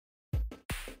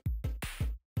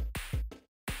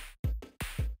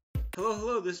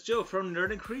Hello, this is Joe from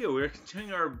Nerd in Korea. We're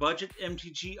continuing our budget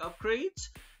MTG upgrades,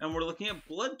 and we're looking at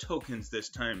blood tokens this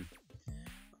time.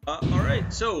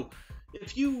 Alright, so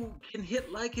if you can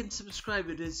hit like and subscribe,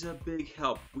 it is a big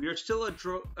help. We are still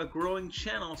a growing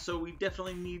channel, so we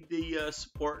definitely need the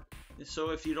support, so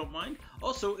if you don't mind.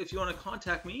 Also, if you want to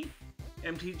contact me,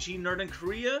 MTG Nerd in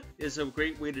Korea is a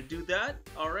great way to do that.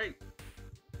 Alright.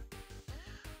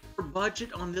 For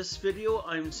budget on this video,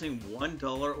 I'm saying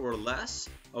 $1 or less.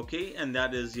 Okay, and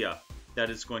that is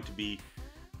going to be,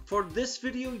 for this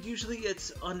video, usually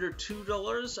it's under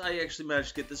 $2. I actually managed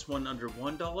to get this one under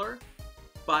 $1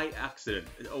 by accident.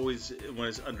 It always, when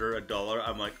it's under $1,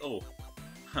 I'm like, oh,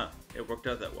 it worked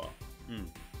out that well.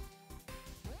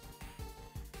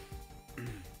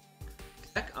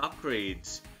 Tech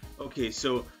upgrades. Okay,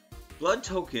 so blood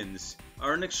tokens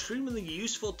are an extremely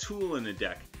useful tool in a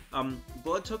deck.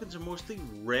 Blood tokens are mostly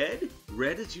red.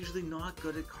 Red is usually not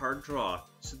good at card draw,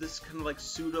 so this is kind of like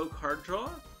pseudo card draw.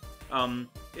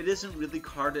 It isn't really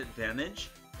card advantage.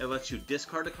 It lets you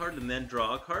discard a card and then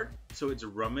draw a card, so it's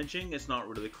rummaging. It's not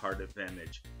really card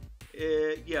advantage.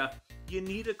 Yeah, you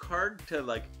need a card to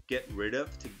like get rid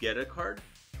of to get a card,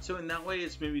 so in that way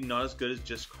it's maybe not as good as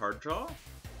just card draw.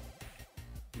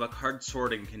 But card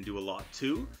sorting can do a lot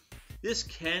too. This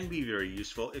can be very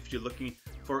useful if you're looking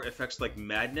for effects like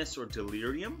Madness or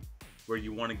Delirium, where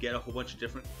you want to get a whole bunch of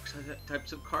different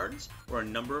types of cards or a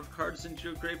number of cards into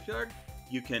your graveyard.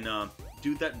 You can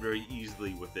do that very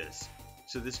easily with this.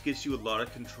 So this gives you a lot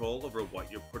of control over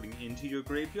what you're putting into your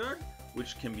graveyard,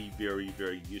 which can be very,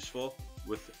 very useful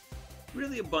with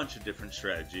really a bunch of different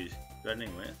strategies. But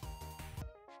anyway.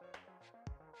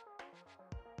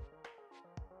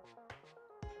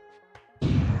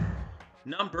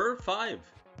 Number 5.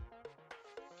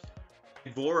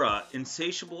 Ivora,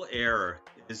 Insatiable Air,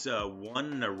 is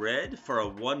 1 and a red for a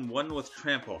 1/1 with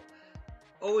trample.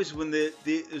 Always when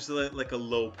there's like a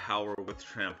low power with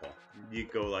trample, you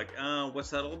go like, what's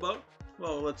that all about?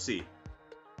 Well, let's see.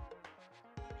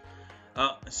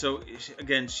 So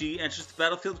again, she enters the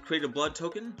battlefield, create a blood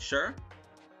token, sure.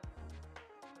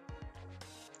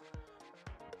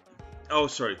 Oh,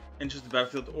 sorry, enters the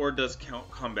battlefield or does count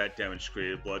combat damage to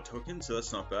create a blood token, so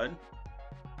that's not bad.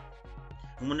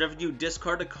 And whenever you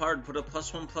discard a card, put a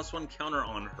 +1/+1 counter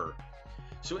on her.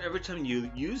 So every time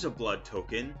you use a blood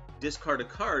token, discard a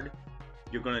card,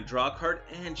 you're going to draw a card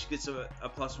and she gets a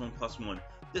 +1/+1.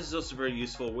 This is also very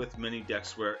useful with many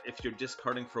decks where if you're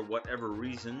discarding for whatever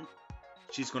reason,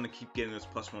 she's going to keep getting those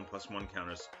 +1/+1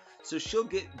 counters. So she'll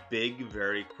get big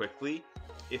very quickly.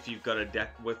 If you've got a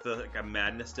deck with like a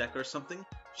Madness deck or something,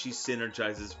 she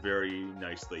synergizes very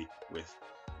nicely with.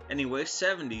 Anyway,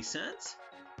 70 cents.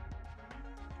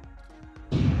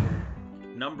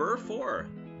 Number 4.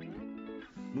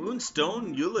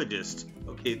 Moonstone Eulogist.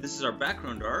 Okay, this is our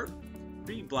background art.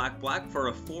 3 black for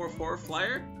a 4/4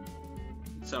 flyer.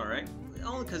 It's alright.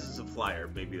 Only because it's a flyer,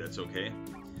 maybe that's okay.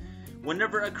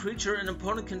 Whenever a creature an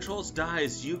opponent controls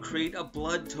dies, you create a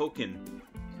blood token.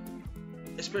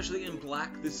 Especially in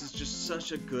black, this is just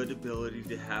such a good ability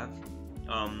to have.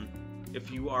 If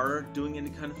you are doing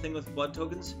any kind of thing with blood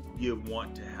tokens, you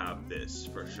want to have this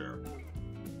for sure.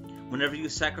 Whenever you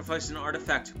sacrifice an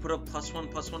artifact, put a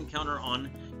 +1/+1 counter on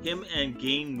him and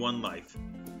gain 1 life.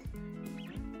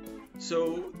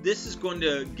 So this is going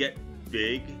to get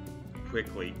big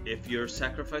quickly. If you're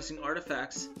sacrificing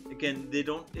artifacts, again,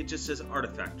 it just says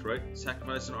artifact, right?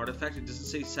 Sacrifice an artifact. It doesn't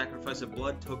say sacrifice a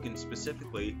blood token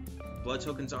specifically. Blood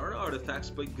tokens are artifacts,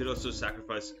 but you could also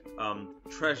sacrifice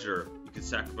treasure. You could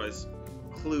sacrifice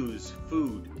clues,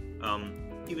 food,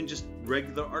 even just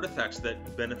regular artifacts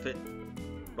that benefit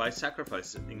by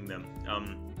sacrificing them.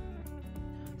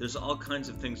 There's all kinds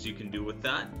of things you can do with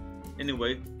that.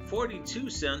 Anyway, 42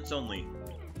 cents only.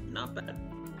 Not bad.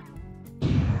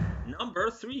 Number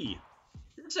 3.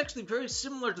 This is actually very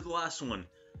similar to the last one.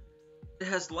 It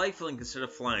has lifelink instead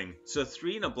of flying. So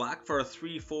 3 and a black for a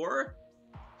 3/4.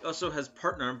 It also has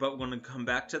partner, but we're going to come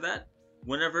back to that.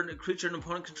 Whenever a creature an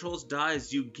opponent controls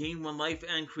dies, you gain 1 life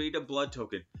and create a blood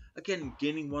token. Again,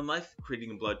 gaining 1 life,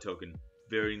 creating a blood token.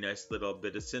 Very nice little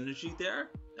bit of synergy there.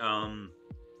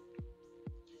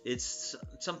 It's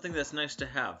something that's nice to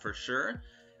have for sure.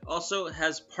 Also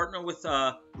has partner with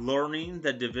Lorraine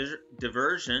the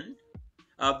Diversion.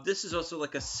 This is also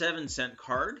like a 7-cent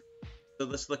card. So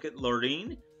let's look at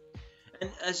Lorraine.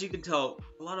 And as you can tell,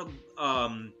 a lot of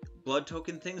blood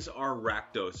token things are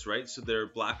Rakdos, right? So they're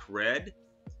black-red.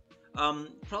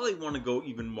 Probably want to go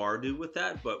even Mardu with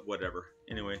that, but whatever.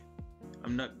 Anyway.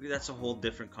 That's a whole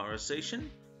different conversation.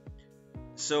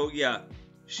 So yeah,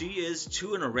 she is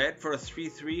 2 and a red for a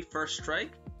 3/3 first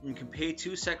strike. You can pay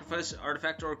 2, sacrifice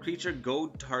artifact or creature,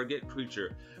 goad target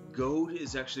creature. Goad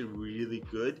is actually really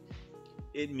good.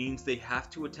 It means they have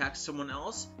to attack someone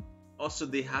else. Also,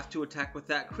 they have to attack with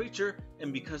that creature,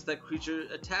 and because that creature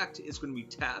attacked, it's going to be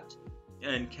tapped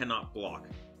and cannot block.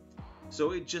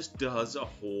 So it just does a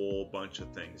whole bunch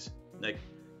of things. Like,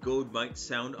 goad might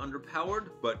sound underpowered,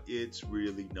 but it's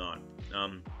really not.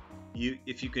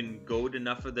 If you can goad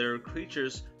enough of their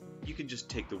creatures, you can just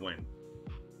take the win.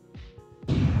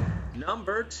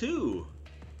 Number 2,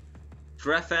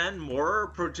 Drefan Morer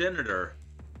Progenitor.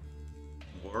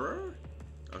 Morer?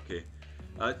 Okay.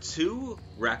 2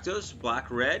 Rakdos, black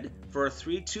red for a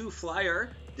 3/2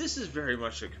 flyer. This is very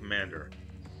much a commander.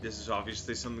 This is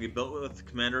obviously something built with the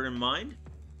commander in mind.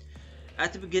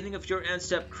 At the beginning of your end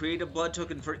step, create a blood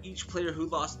token for each player who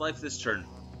lost life this turn.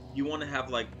 You want to have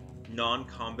like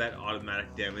non-combat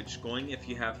automatic damage going if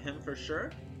you have him for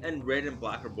sure. And red and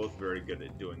black are both very good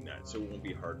at doing that, so it won't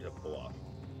be hard to pull off.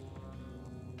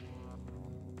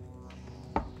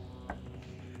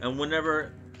 And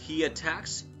whenever he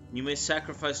attacks, you may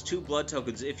sacrifice 2 blood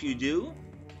tokens. If you do,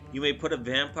 you may put a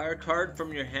vampire card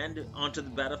from your hand onto the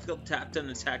battlefield tapped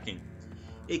and attacking.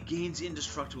 It gains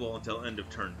indestructible until end of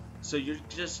turn. So you're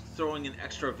just throwing an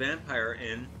extra vampire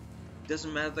in.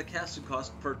 Doesn't matter the casting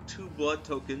cost. For 2 blood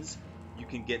tokens, you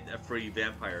can get a free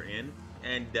vampire in,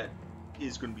 and that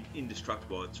is going to be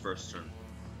indestructible its first turn.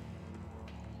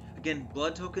 Again,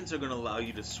 blood tokens are going to allow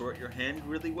you to sort your hand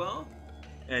really well.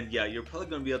 And yeah, you're probably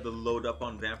going to be able to load up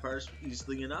on vampires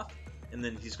easily enough. And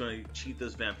then he's going to cheat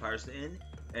those vampires in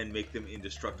and make them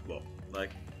indestructible.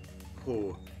 Like,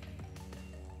 oh,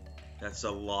 that's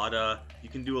a lot of, you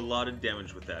can do a lot of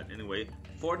damage with that. Anyway,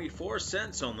 44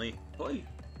 cents only. Boy.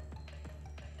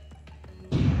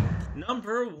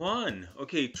 Number 1.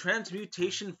 Okay,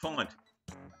 Transmutation Font.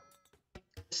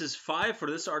 This is 5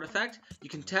 for this artifact. You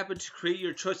can tap it to create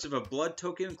your choice of a blood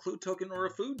token, clue token, or a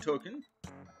food token.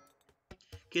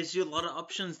 Gives you a lot of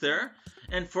options there.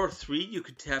 And for 3, you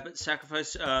could tap it,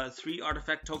 sacrifice 3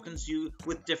 artifact tokens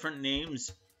with different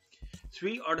names.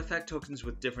 3 artifact tokens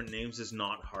with different names is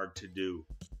not hard to do.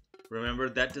 Remember,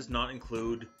 that does not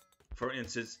include, for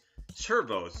instance,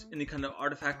 servos, any kind of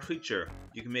artifact creature.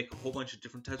 You can make a whole bunch of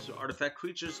different types of artifact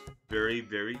creatures very,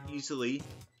 very easily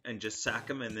and just sack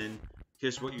them. And then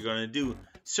here's what you're going to do.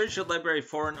 Search your library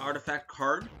for an artifact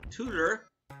card, tutor,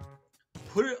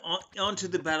 put it onto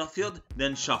the battlefield,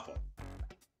 then shuffle.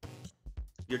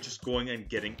 You're just going and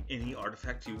getting any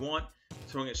artifact you want,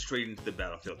 throwing it straight into the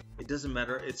battlefield. It doesn't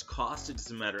matter its cost, it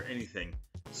doesn't matter anything.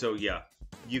 So yeah,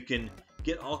 you can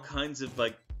get all kinds of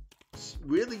like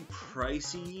really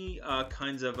pricey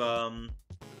kinds of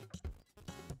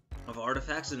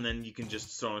artifacts, and then you can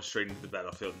just throw them straight into the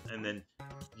battlefield, and then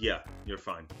yeah, you're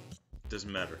fine.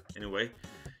 Doesn't matter. Anyway,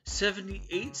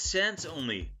 78 cents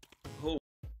only. Oh.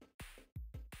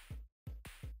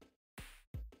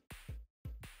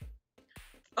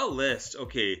 A list.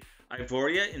 Okay.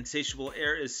 Ivoria, Insatiable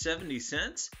Air is 70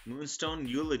 cents. Moonstone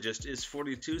Eulogist is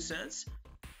 42 cents.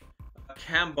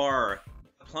 Kambar,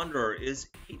 Plunderer is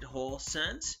 8 whole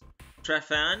cents.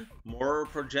 Trefan, Morer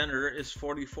Progenitor is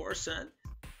 44 cents.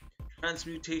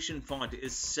 Transmutation Font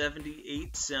is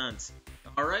 78 cents.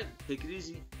 Alright, take it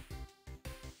easy.